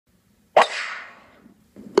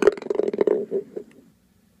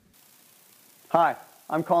Hi,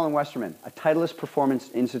 I'm Colin Westerman, a Titleist Performance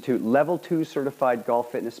Institute Level 2 certified golf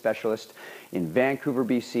fitness specialist in Vancouver,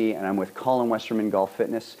 BC, and I'm with Colin Westerman Golf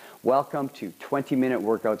Fitness. Welcome to 20-minute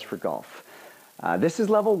workouts for golf. This is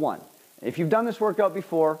level 1. If you've done this workout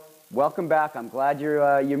before, welcome back. I'm glad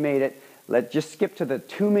you made it. Let's just skip to the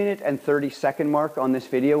 2-minute and 30-second mark on this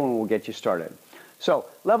video and we'll get you started. So,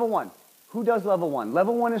 level 1. Who does level 1?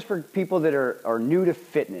 Level 1 is for people that are new to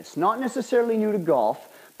fitness, not necessarily new to golf,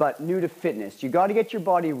 but new to fitness. You got to get your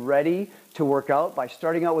body ready to work out by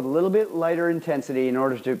starting out with a little bit lighter intensity in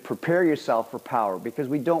order to prepare yourself for power, because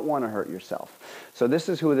we don't want to hurt yourself. So this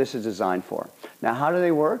is who this is designed for. Now, how do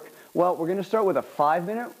they work? Well, we're going to start with a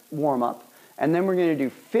 5-minute warm-up, and then we're going to do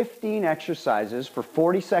 15 exercises for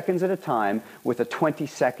 40 seconds at a time with a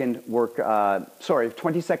 20-second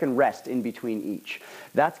 20-second rest in between each.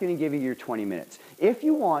 That's going to give you your 20 minutes. If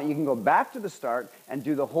you want, you can go back to the start and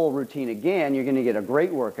do the whole routine again. You're going to get a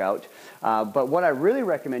great workout. But what I really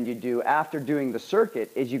recommend you do after doing the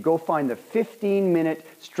circuit is you go find the 15-minute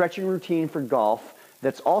stretching routine for golf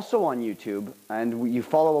that's also on YouTube, and you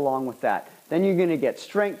follow along with that. Then you're going to get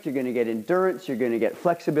strength, you're going to get endurance, you're going to get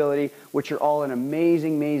flexibility, which are all an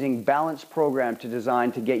amazing, amazing balanced program to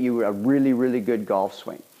design to get you a really, really good golf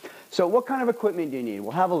swing. So what kind of equipment do you need?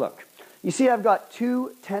 Well, have a look. You see I've got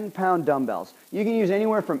two 10-pound dumbbells. You can use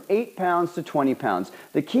anywhere from 8 pounds to 20 pounds.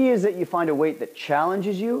 The key is that you find a weight that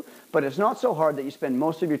challenges you, but it's not so hard that you spend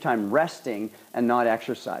most of your time resting and not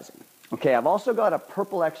exercising. Okay, I've also got a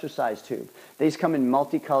purple exercise tube. These come in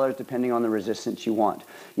multicolors depending on the resistance you want.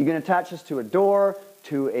 You can attach this to a door,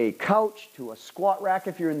 to a couch, to a squat rack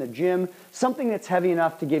if you're in the gym, something that's heavy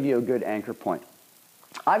enough to give you a good anchor point.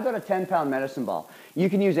 I've got a 10-pound medicine ball. You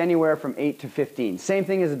can use anywhere from 8 to 15. Same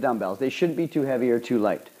thing as the dumbbells. They shouldn't be too heavy or too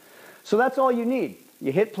light. So that's all you need.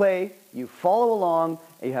 You hit play, you follow along,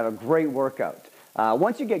 and you have a great workout.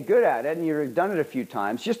 Once you get good at it and you've done it a few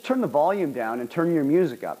times, just turn the volume down and turn your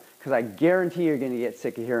music up, because I guarantee you're going to get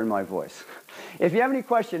sick of hearing my voice. If you have any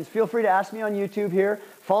questions, feel free to ask me on YouTube here.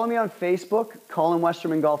 Follow me on Facebook, Colin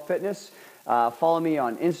Westerman Golf Fitness. Follow me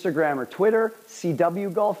on Instagram or Twitter,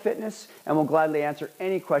 CW Golf Fitness, and we'll gladly answer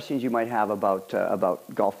any questions you might have about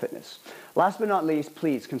golf fitness. Last but not least,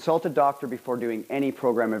 please consult a doctor before doing any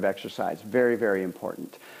program of exercise. Very, very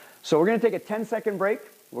important. So we're going to take a 10-second break.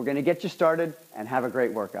 We're going to get you started and have a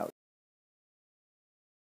great workout.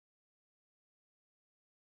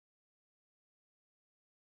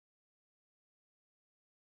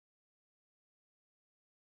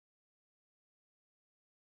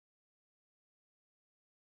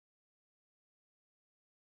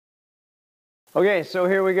 Okay, so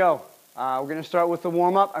here we go. We're going to start with the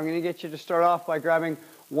warm-up. I'm going to get you to start off by grabbing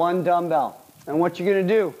one dumbbell. And what you're going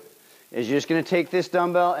to do is you're just going to take this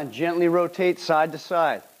dumbbell and gently rotate side to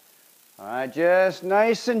side. All right, just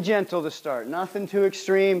nice and gentle to start. Nothing too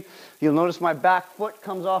extreme. You'll notice my back foot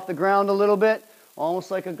comes off the ground a little bit, almost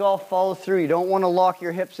like a golf follow-through. You don't want to lock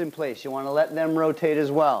your hips in place. You want to let them rotate as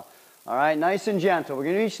well. All right, nice and gentle. We're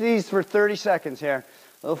going to do each of these for 30 seconds here.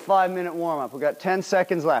 A little 5-minute warm-up. We've got 10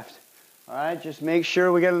 seconds left. All right, just make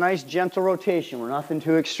sure we get a nice gentle rotation. We're nothing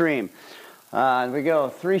too extreme. Here we go,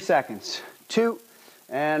 3 seconds. 2,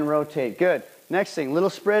 and rotate. Good. Next thing,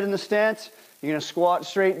 little spread in the stance. You're going to squat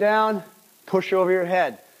straight down, push over your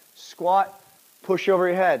head. Squat, push over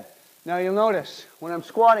your head. Now you'll notice, when I'm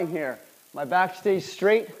squatting here, my back stays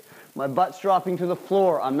straight, my butt's dropping to the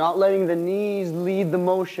floor. I'm not letting the knees lead the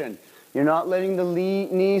motion. You're not letting the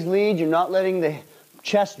knees lead. You're not letting the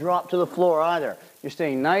chest drop to the floor either. You're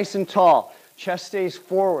staying nice and tall. Chest stays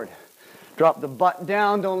forward. Drop the butt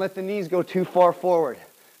down. Don't let the knees go too far forward.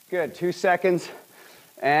 Good. 2 seconds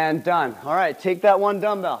and done. All right, take that one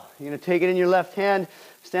dumbbell. You're going to take it in your left hand.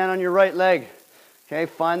 Stand on your right leg. Okay,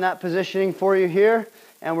 find that positioning for you here.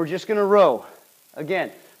 And we're just going to row.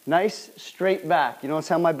 Again, nice straight back. You notice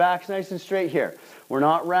how my back's nice and straight here. We're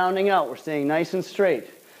not rounding out. We're staying nice and straight.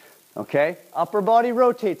 Okay, upper body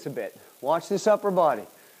rotates a bit. Watch this upper body.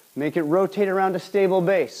 Make it rotate around a stable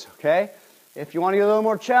base, okay? If you want to get a little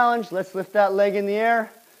more challenge, let's lift that leg in the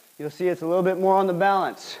air. You'll see it's a little bit more on the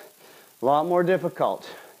balance. A lot more difficult.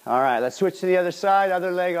 All right, let's switch to the other side,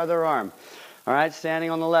 other leg, other arm. All right, standing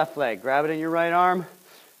on the left leg. Grab it in your right arm,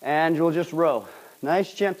 and we'll just row.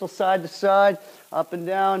 Nice, gentle side to side, up and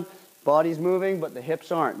down. Body's moving, but the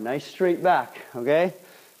hips aren't. Nice straight back, okay?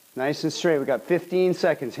 Nice and straight. We've got 15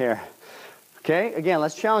 seconds here. Okay, again,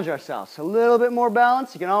 let's challenge ourselves. A little bit more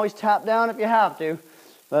balance. You can always tap down if you have to,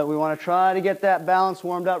 but we want to try to get that balance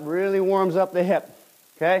warmed up. Really warms up the hip.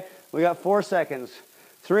 Okay, we got 4 seconds.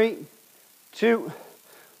 3, 2,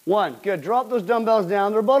 1. Good. Drop those dumbbells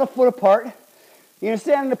down. They're about a foot apart. You're going to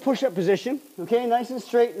stand in the push-up position, okay? Nice and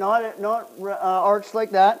straight, not arched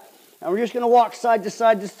like that. And we're just going to walk side to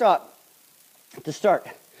side to stop. To start.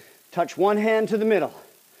 Touch one hand to the middle.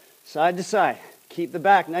 Side to side. Keep the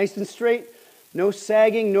back nice and straight. No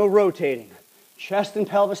sagging, no rotating. Chest and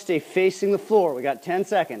pelvis stay facing the floor. We got 10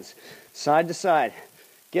 seconds. Side to side.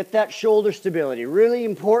 Get that shoulder stability. Really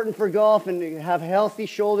important for golf and to have healthy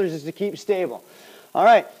shoulders is to keep stable. All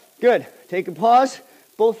right, good. Take a pause.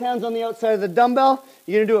 Both hands on the outside of the dumbbell.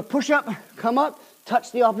 You're going to do a push-up, come up,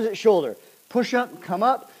 touch the opposite shoulder. Push-up, come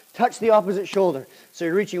up, touch the opposite shoulder. So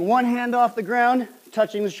you're reaching one hand off the ground,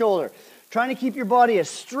 touching the shoulder. Trying to keep your body as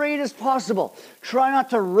straight as possible. Try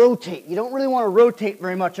not to rotate. You don't really want to rotate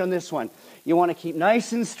very much on this one. You want to keep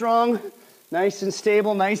nice and strong, nice and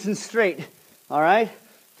stable, nice and straight. All right?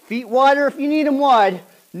 Feet wider if you need them wide.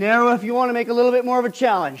 Narrow if you want to make a little bit more of a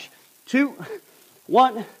challenge. 2,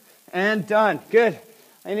 1, and done. Good.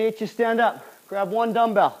 I need you to stand up. Grab one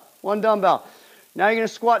dumbbell. One dumbbell. Now you're going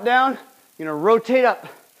to squat down. You're going to rotate up.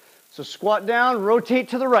 So squat down, rotate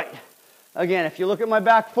to the right. Again, if you look at my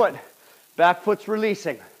back foot's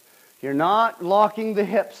releasing. You're not locking the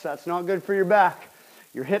hips. That's not good for your back.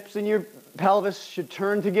 Your hips and your pelvis should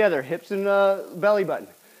turn together. Hips and belly button.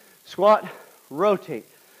 Squat, rotate.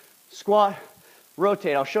 Squat,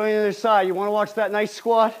 rotate. I'll show you the other side. You want to watch that nice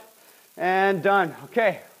squat. And done.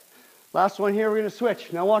 Okay. Last one here, we're going to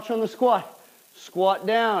switch. Now watch on the squat. Squat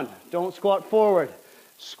down. Don't squat forward.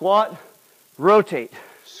 Squat, rotate.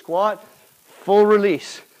 Squat, full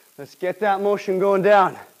release. Let's get that motion going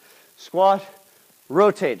down. Squat,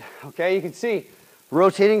 rotate. Okay, you can see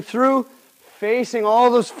rotating through, facing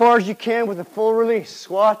all as far as you can with a full release.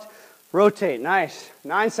 Squat, rotate. Nice.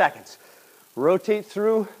 9 seconds. Rotate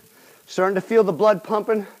through. Starting to feel the blood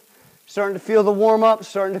pumping. Starting to feel the warm up.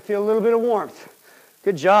 Starting to feel a little bit of warmth.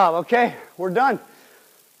 Good job. Okay, we're done.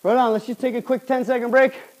 Right on. Let's just take a quick 10-second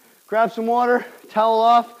break. Grab some water, towel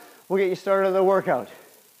off. We'll get you started on the workout.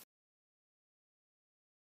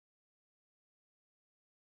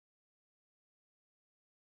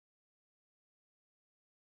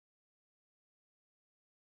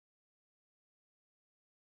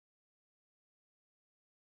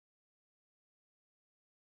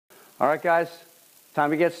 All right, guys, time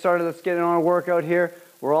to get started. Let's get on our workout here.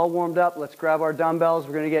 We're all warmed up. Let's grab our dumbbells.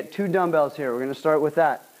 We're going to get 2 dumbbells here. We're going to start with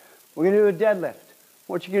that. We're going to do a deadlift.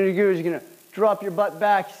 What you're going to do is you're going to drop your butt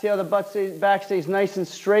back. You see how the back stays nice and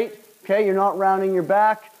straight? Okay, you're not rounding your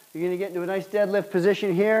back. You're going to get into a nice deadlift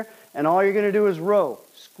position here, and all you're going to do is row.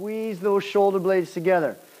 Squeeze those shoulder blades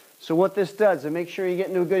together. So what this does, it makes sure you get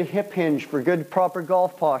into a good hip hinge for good, proper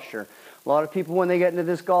golf posture. A lot of people, when they get into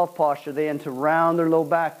this golf posture, they tend to round their low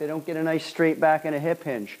back. They don't get a nice straight back and a hip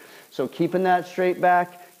hinge. So keeping that straight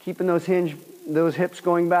back, keeping those hips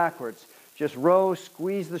going backwards. Just row,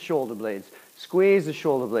 squeeze the shoulder blades. Squeeze the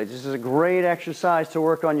shoulder blades. This is a great exercise to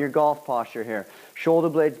work on your golf posture here. Shoulder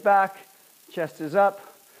blades back, chest is up,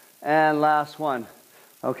 and last one.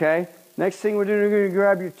 Okay? Next thing we're doing, we're going to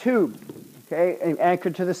grab your tube, okay, and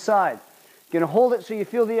anchor to the side. You're going to hold it so you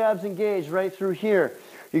feel the abs engaged right through here.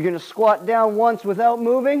 You're going to squat down once without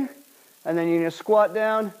moving, and then you're going to squat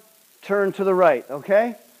down, turn to the right,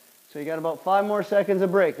 okay? So you got about 5 more seconds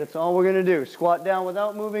of break. That's all we're going to do. Squat down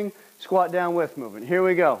without moving, squat down with movement. Here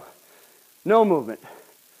we go. No movement.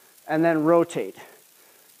 And then rotate.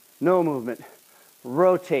 No movement.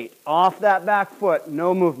 Rotate. Off that back foot.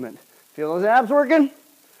 No movement. Feel those abs working?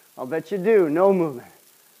 I'll bet you do. No movement.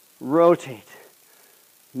 Rotate.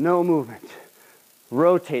 No movement.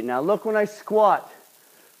 Rotate. Now look when I squat.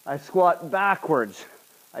 I squat backwards.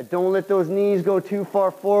 I don't let those knees go too far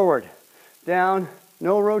forward. Down.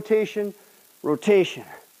 No rotation. Rotation.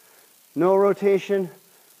 No rotation.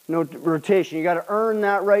 No rotation. You got to earn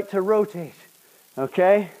that right to rotate.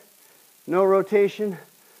 Okay? No rotation.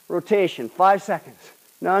 Rotation. 5 seconds.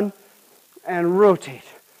 None. And rotate.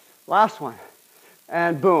 Last one.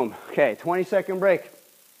 And boom. Okay, 20-second break.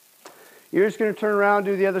 You're just going to turn around,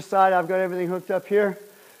 do the other side. I've got everything hooked up here.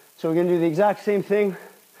 So we're going to do the exact same thing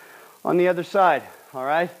on the other side. All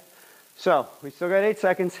right? So we still got 8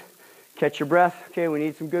 seconds. Catch your breath. Okay, we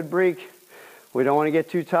need some good break. We don't want to get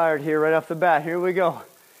too tired here right off the bat. Here we go.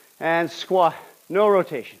 And squat. No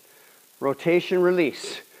rotation. Rotation,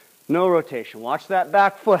 release. No rotation. Watch that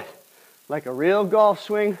back foot. Like a real golf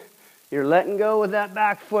swing, you're letting go with that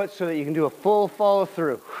back foot so that you can do a full follow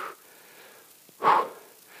through.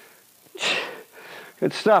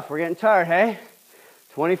 Good stuff. We're getting tired, hey?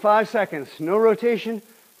 25 seconds. No rotation.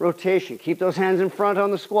 Rotation. Keep those hands in front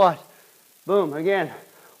on the squat. Boom. Again.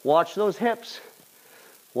 Watch those hips.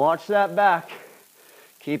 Watch that back.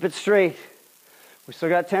 Keep it straight. We still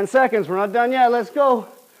got 10 seconds. We're not done yet. Let's go.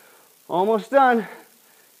 Almost done.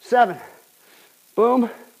 7. Boom.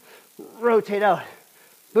 Rotate out.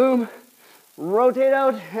 Boom. Rotate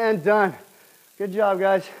out and done. Good job,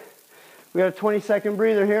 guys. We got a 20-second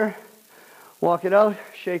breather here. Walk it out,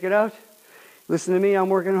 shake it out. Listen to me, I'm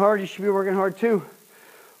working hard. You should be working hard too.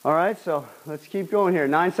 All right, so let's keep going here.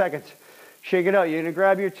 9 seconds. Shake it out. You're gonna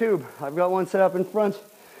grab your tube. I've got one set up in front.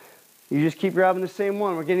 You just keep grabbing the same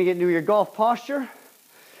one. We're gonna get into your golf posture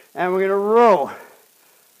and we're gonna row.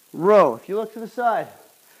 Row. If you look to the side,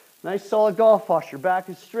 nice solid golf posture. Back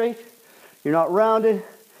is straight. You're not rounded.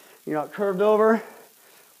 You're not curved over.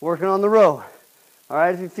 Working on the row. All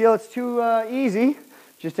right, if you feel it's too easy,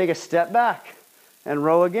 just take a step back and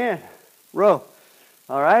row again. Row.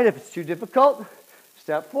 All right, if it's too difficult,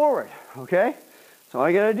 step forward, okay? That's all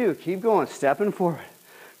you gotta do. Keep going, stepping forward.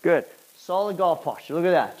 Good. Solid golf posture. Look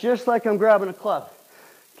at that. Just like I'm grabbing a club.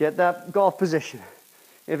 Get that golf position.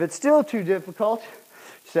 If it's still too difficult,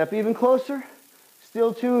 step even closer.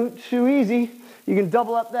 Still too easy, you can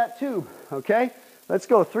double up that tube, okay? Let's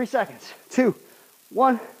go. 3 seconds. 2,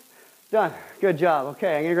 1, done. Good job.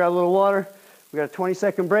 Okay, I'm gonna grab a little water. We got a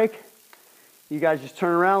 20-second break. You guys just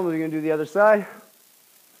turn around. We're gonna do the other side.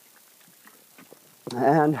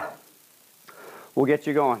 And we'll get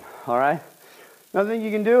you going, all right? Another thing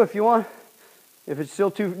you can do if you want, if it's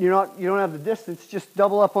still too, you don't have the distance, just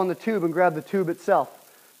double up on the tube and grab the tube itself.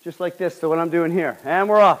 Just like this, so what I'm doing here. And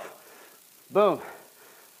we're off. Boom.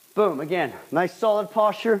 Boom. Again, nice solid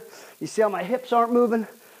posture. You see how my hips aren't moving?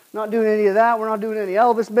 Not doing any of that. We're not doing any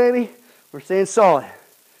Elvis, baby. We're staying solid.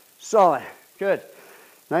 Solid. Good.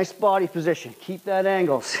 Nice body position. Keep that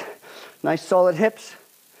angles. Nice solid hips.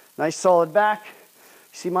 Nice solid back.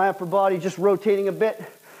 You see my upper body just rotating a bit,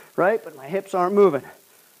 right? But my hips aren't moving.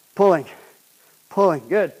 Pulling. Pulling.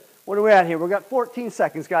 Good. What are we at here? We've got 14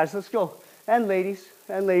 seconds, guys. Let's go. And ladies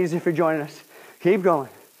if you're joining us. Keep going.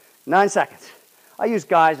 9 seconds. I use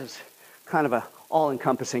guys as kind of a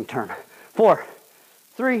all-encompassing term. 4,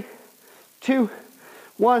 3, 2,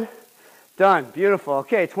 1. Done. Beautiful.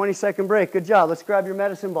 Okay, 20-second break. Good job. Let's grab your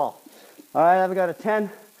medicine ball. All right, I've got a 10.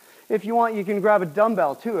 If you want, you can grab a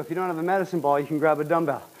dumbbell too. If you don't have a medicine ball, you can grab a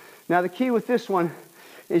dumbbell. Now, the key with this one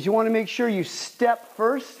is you want to make sure you step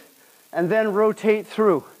first and then rotate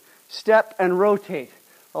through. Step and rotate.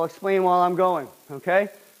 I'll explain while I'm going, okay?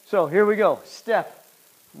 So here we go. Step,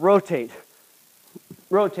 rotate,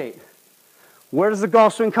 rotate. Where does the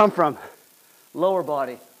golf swing come from? Lower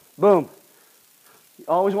body. Boom. You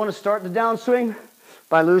always want to start the downswing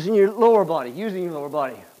by losing your lower body, using your lower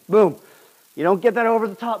body. Boom. You don't get that over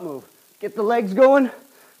the top move. Get the legs going,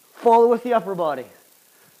 follow with the upper body.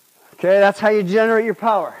 Okay, that's how you generate your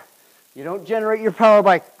power. You don't generate your power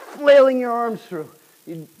by flailing your arms through.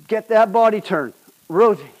 You get that body turn.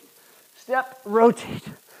 Rotate. Step, rotate.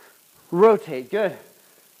 Rotate. Good.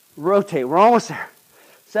 Rotate. We're almost there.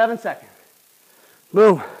 7 seconds.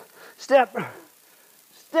 Boom. Step.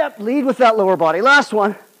 Step. Lead with that lower body. Last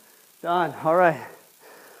one. Done. All right.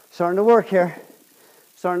 Starting to work here.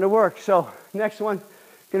 Starting to work. So next one,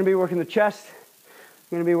 going to be working the chest.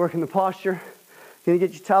 Going to be working the posture. Going to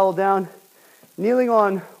get your towel down. Kneeling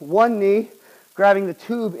on one knee, grabbing the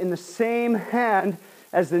tube in the same hand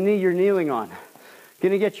as the knee you're kneeling on.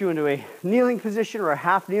 Going to get you into a kneeling position or a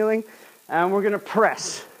half kneeling, and we're going to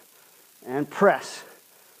press and press.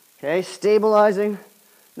 Okay, stabilizing.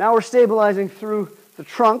 Now we're stabilizing through the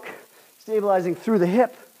trunk, stabilizing through the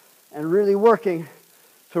hip, and really working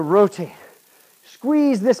to rotate.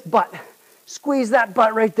 Squeeze this butt. Squeeze that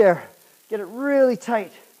butt right there. Get it really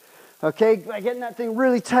tight. Okay, by getting that thing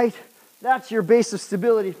really tight, that's your base of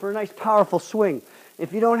stability for a nice powerful swing.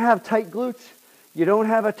 If you don't have tight glutes, you don't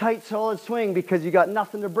have a tight solid swing because you got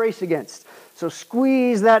nothing to brace against. So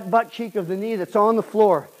squeeze that butt cheek of the knee that's on the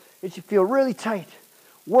floor. It should feel really tight.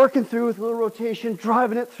 Working through with a little rotation,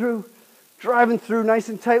 driving it through, driving through nice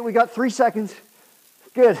and tight. We got 3 seconds.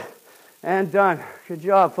 Good. And done. Good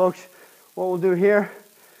job, folks. What we'll do here,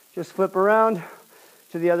 just flip around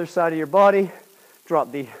to the other side of your body.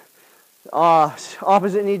 Drop the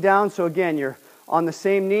opposite knee down. So again, you're on the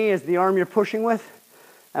same knee as the arm you're pushing with.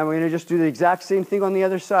 And we're going to just do the exact same thing on the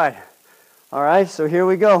other side. All right, so here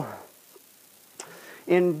we go.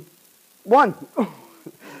 In 1,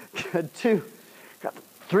 good, 2,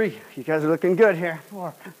 3. You guys are looking good here.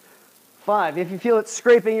 4, 5. If you feel it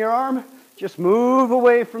scraping your arm, just move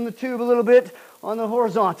away from the tube a little bit on the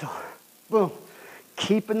horizontal. Boom.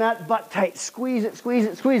 Keeping that butt tight. Squeeze it, squeeze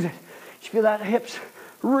it, squeeze it. You feel that hips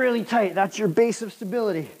really tight. That's your base of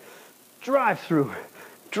stability. Drive through.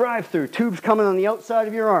 Drive through. Tube's coming on the outside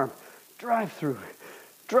of your arm. Drive through.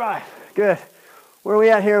 Drive. Good. Where are we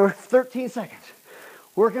at here? 13 seconds.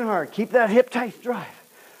 Working hard. Keep that hip tight. Drive.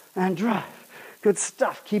 and drive. Good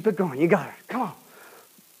stuff. Keep it going. You got it. Come on.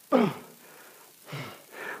 Boom.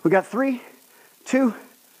 We got 3, 2,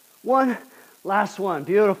 1. Last one.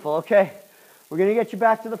 Beautiful. Okay. We're going to get you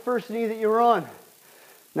back to the first knee that you were on.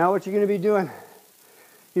 Now what you're going to be doing,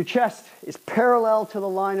 your chest is parallel to the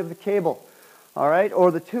line of the cable. All right?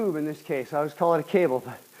 Or the tube in this case. I always call it a cable,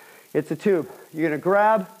 but it's a tube. You're going to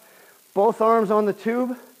grab both arms on the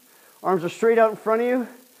tube. Arms are straight out in front of you.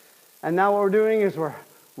 And now what we're doing is we're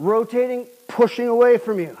rotating, pushing away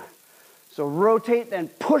from you. So rotate, then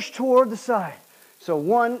push toward the side. So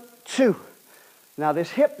 1, 2. Now this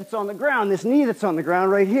hip that's on the ground, this knee that's on the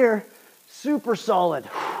ground right here, super solid.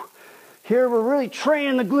 Here we're really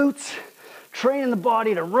training the glutes, training the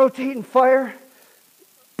body to rotate and fire.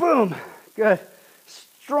 Boom. Good.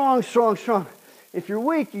 Strong, strong, strong. If you're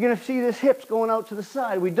weak, you're going to see this hip's going out to the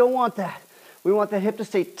side. We don't want that. We want that hip to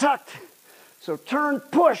stay tucked. So turn,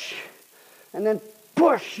 push, and then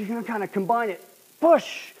push. You're going to kind of combine it.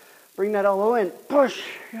 Push. Bring that elbow in. Push.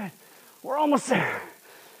 Good. We're almost there.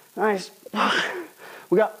 Nice.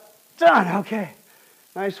 We got done. Okay.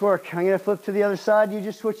 Nice work. I'm going to flip to the other side. You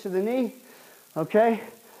just switch to the knee. Okay.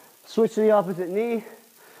 Switch to the opposite knee.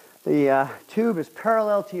 The tube is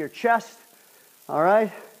parallel to your chest. All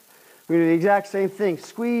right. We're going to do the exact same thing.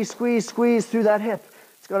 Squeeze, squeeze, squeeze through that hip.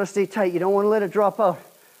 It's got to stay tight. You don't want to let it drop out.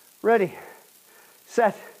 Ready.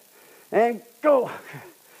 Set. And go.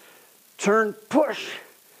 Turn, push.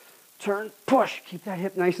 Turn, push. Keep that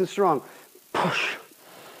hip nice and strong. Push.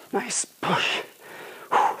 Nice. Push.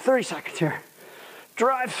 30 seconds here.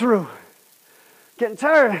 Drive through. Getting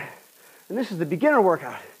tired. And this is the beginner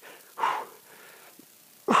workout.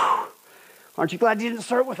 Aren't you glad you didn't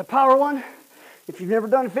start with a power one? If you've never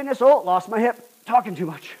done fitness, oh, lost my hip. Talking too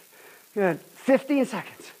much. Good. 15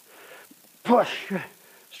 seconds. Push. Good.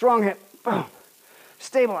 Strong hip. Boom.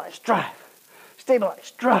 Stabilize. Drive.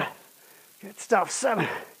 Stabilize. Drive. Good stuff. 7.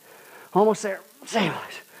 Almost there.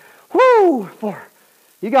 Stabilize. Woo! 4.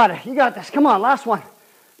 You got it. You got this. Come on. Last one.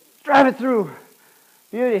 Drive it through.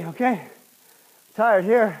 Beauty. Okay. Tired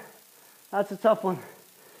here. That's a tough one. You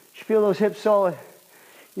should feel those hips solid.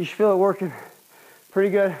 You should feel it working pretty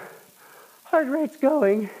good. Heart rate's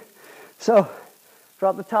going. So,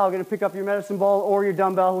 drop the towel. Going to pick up your medicine ball or your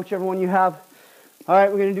dumbbell, whichever one you have. All right,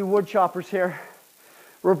 we're going to do wood choppers here.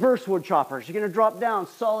 Reverse wood choppers. You're going to drop down,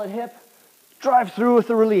 solid hip, drive through with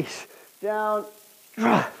the release. Down,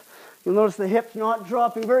 drive. You'll notice the hip's not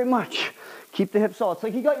dropping very much. Keep the hip solid. It's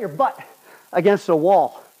like you got your butt against a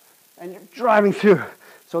wall and you're driving through.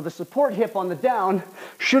 So the support hip on the down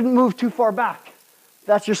shouldn't move too far back.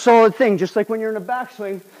 That's your solid thing. Just like when you're in a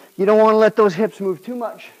backswing, you don't want to let those hips move too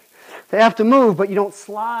much. They have to move, but you don't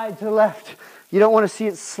slide to the left. You don't want to see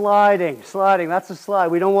it sliding. Sliding, that's a slide.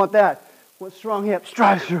 We don't want that. With strong hips,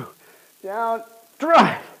 drive through. Down,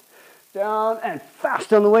 drive. Down, and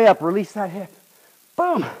fast on the way up. Release that hip.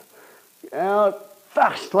 Boom. Down,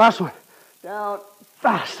 fast. Last one. Down,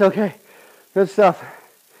 fast. Okay. Good stuff.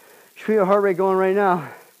 You feel your heart rate going right now.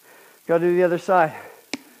 Got to do the other side.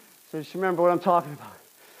 So just remember what I'm talking about.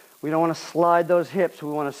 We don't want to slide those hips. We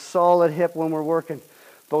want a solid hip when we're working,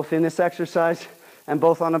 both in this exercise and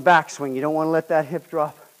both on a backswing. You don't want to let that hip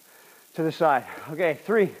drop to the side. Okay,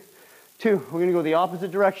 3, 2. We're going to go the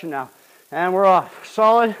opposite direction now. And we're off.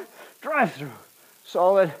 Solid, drive through.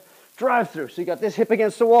 Solid, drive through. So you got this hip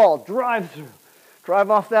against the wall. Drive through.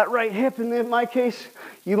 Drive off that right hip. In my case,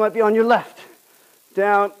 you might be on your left.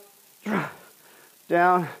 Down, drive.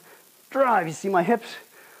 Down, drive. You see my hips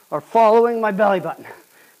are following my belly button.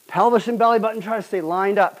 Pelvis and belly button try to stay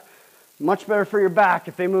lined up. Much better for your back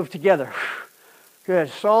if they move together. Good.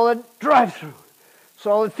 Solid, drive through.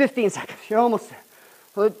 Solid, 15 seconds. You're almost there.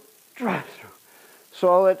 Solid, drive through.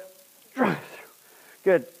 Solid, drive through.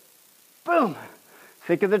 Good. Boom.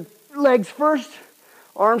 Think of the legs first,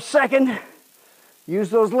 arms second. Use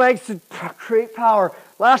those legs to create power.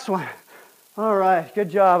 Last one. All right, good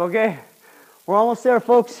job, okay? We're almost there,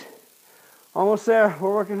 folks. Almost there.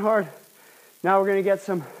 We're working hard. Now we're going to get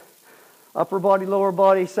some upper body, lower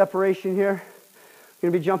body separation here.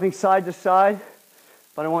 Going to be jumping side to side,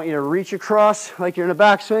 but I want you to reach across like you're in a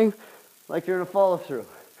backswing, like you're in a follow through.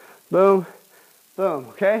 Boom, boom,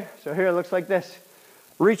 okay? So here it looks like this.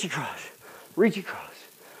 Reach across, reach across,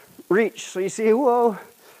 reach. So you see, whoa,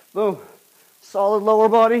 boom. Solid lower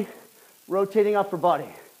body, rotating upper body.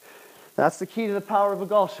 That's the key to the power of a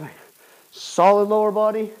golf swing. Solid lower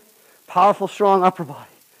body, powerful, strong upper body.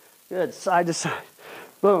 Good, side to side.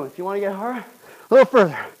 Boom. If you want to get hard, a little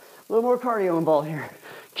further, a little more cardio involved here.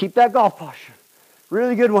 Keep that golf posture.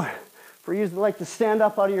 Really good one for you that like to stand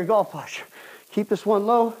up out of your golf posture. Keep this one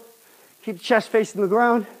low. Keep the chest facing the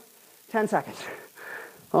ground. 10 seconds.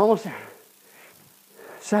 Almost there.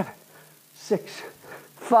 7, 6,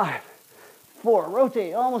 5, 4.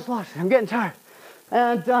 Rotate. Almost lost it. I'm getting tired.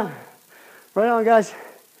 And done. Right on, guys.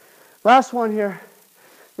 Last one here.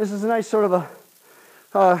 This is a nice sort of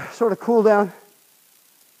a cool down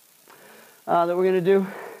that we're going to do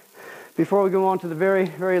before we go on to the very,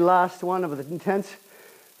 very last one of the intense.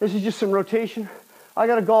 This is just some rotation. I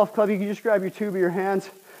got a golf club. You can just grab your tube of your hands.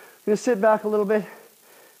 I'm going to sit back a little bit.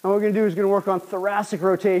 And what we're going to do is going to work on thoracic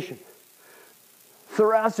rotation.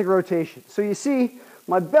 Thoracic rotation. So you see,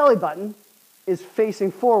 my belly button is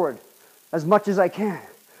facing forward as much as I can.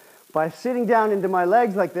 By sitting down into my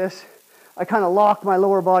legs like this, I kind of lock my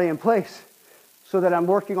lower body in place so that I'm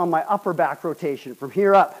working on my upper back rotation from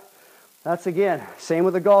here up. That's again, same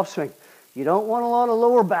with the golf swing. You don't want a lot of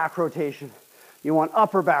lower back rotation. You want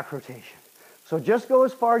upper back rotation. So just go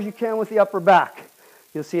as far as you can with the upper back.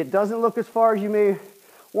 You'll see it doesn't look as far as you may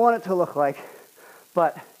want it to look like,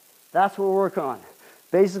 but that's what we're working on.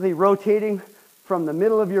 Basically rotating from the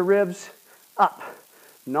middle of your ribs up,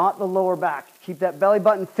 not the lower back. Keep that belly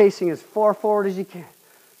button facing as far forward as you can.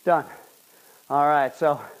 Done. All right,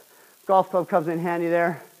 so golf club comes in handy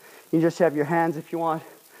there. You can just have your hands if you want.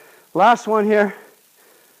 Last one here.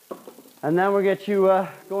 And then we'll get you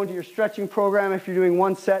going to your stretching program if you're doing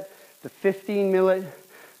one set, the 15-minute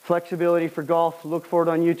flexibility for golf. Look for it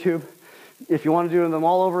on YouTube. If you want to do them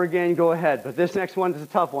all over again, go ahead. But this next one is a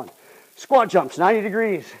tough one. Squat jumps, 90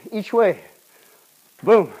 degrees each way.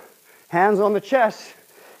 Boom. Hands on the chest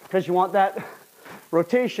because you want that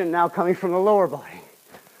rotation now coming from the lower body.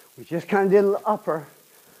 We just kind of did the upper.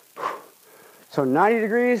 So 90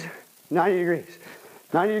 degrees, 90 degrees,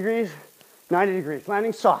 90 degrees, 90 degrees.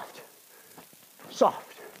 Landing soft.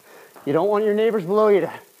 Soft. You don't want your neighbors below you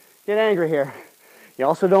to get angry here. You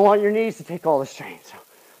also don't want your knees to take all the strain. So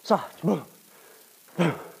soft. Boom.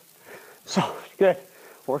 Boom. Soft. Good.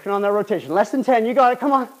 Working on that rotation. Less than 10. You got it.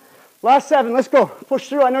 Come on. Last 7. Let's go. Push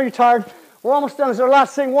through. I know you're tired. We're almost done. This is our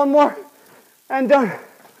last thing. One more. And done.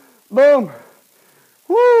 Boom.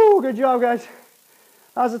 Woo. Good job, guys.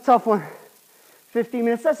 That was a tough one. 15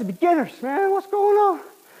 minutes. That's the beginners, man. What's going on?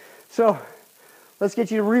 So let's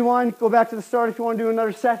get you to rewind. Go back to the start if you want to do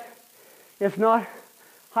another set. If not,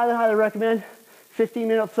 highly, highly recommend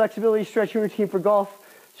 15-minute flexibility stretching routine for golf.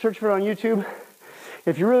 Search for it on YouTube.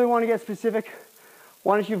 If you really want to get specific,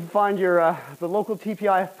 why don't you find your the local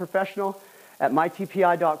TPI professional at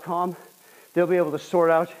mytpi.com. They'll be able to sort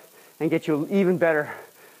out and get you even better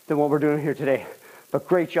than what we're doing here today. But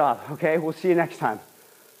great job, okay? We'll see you next time.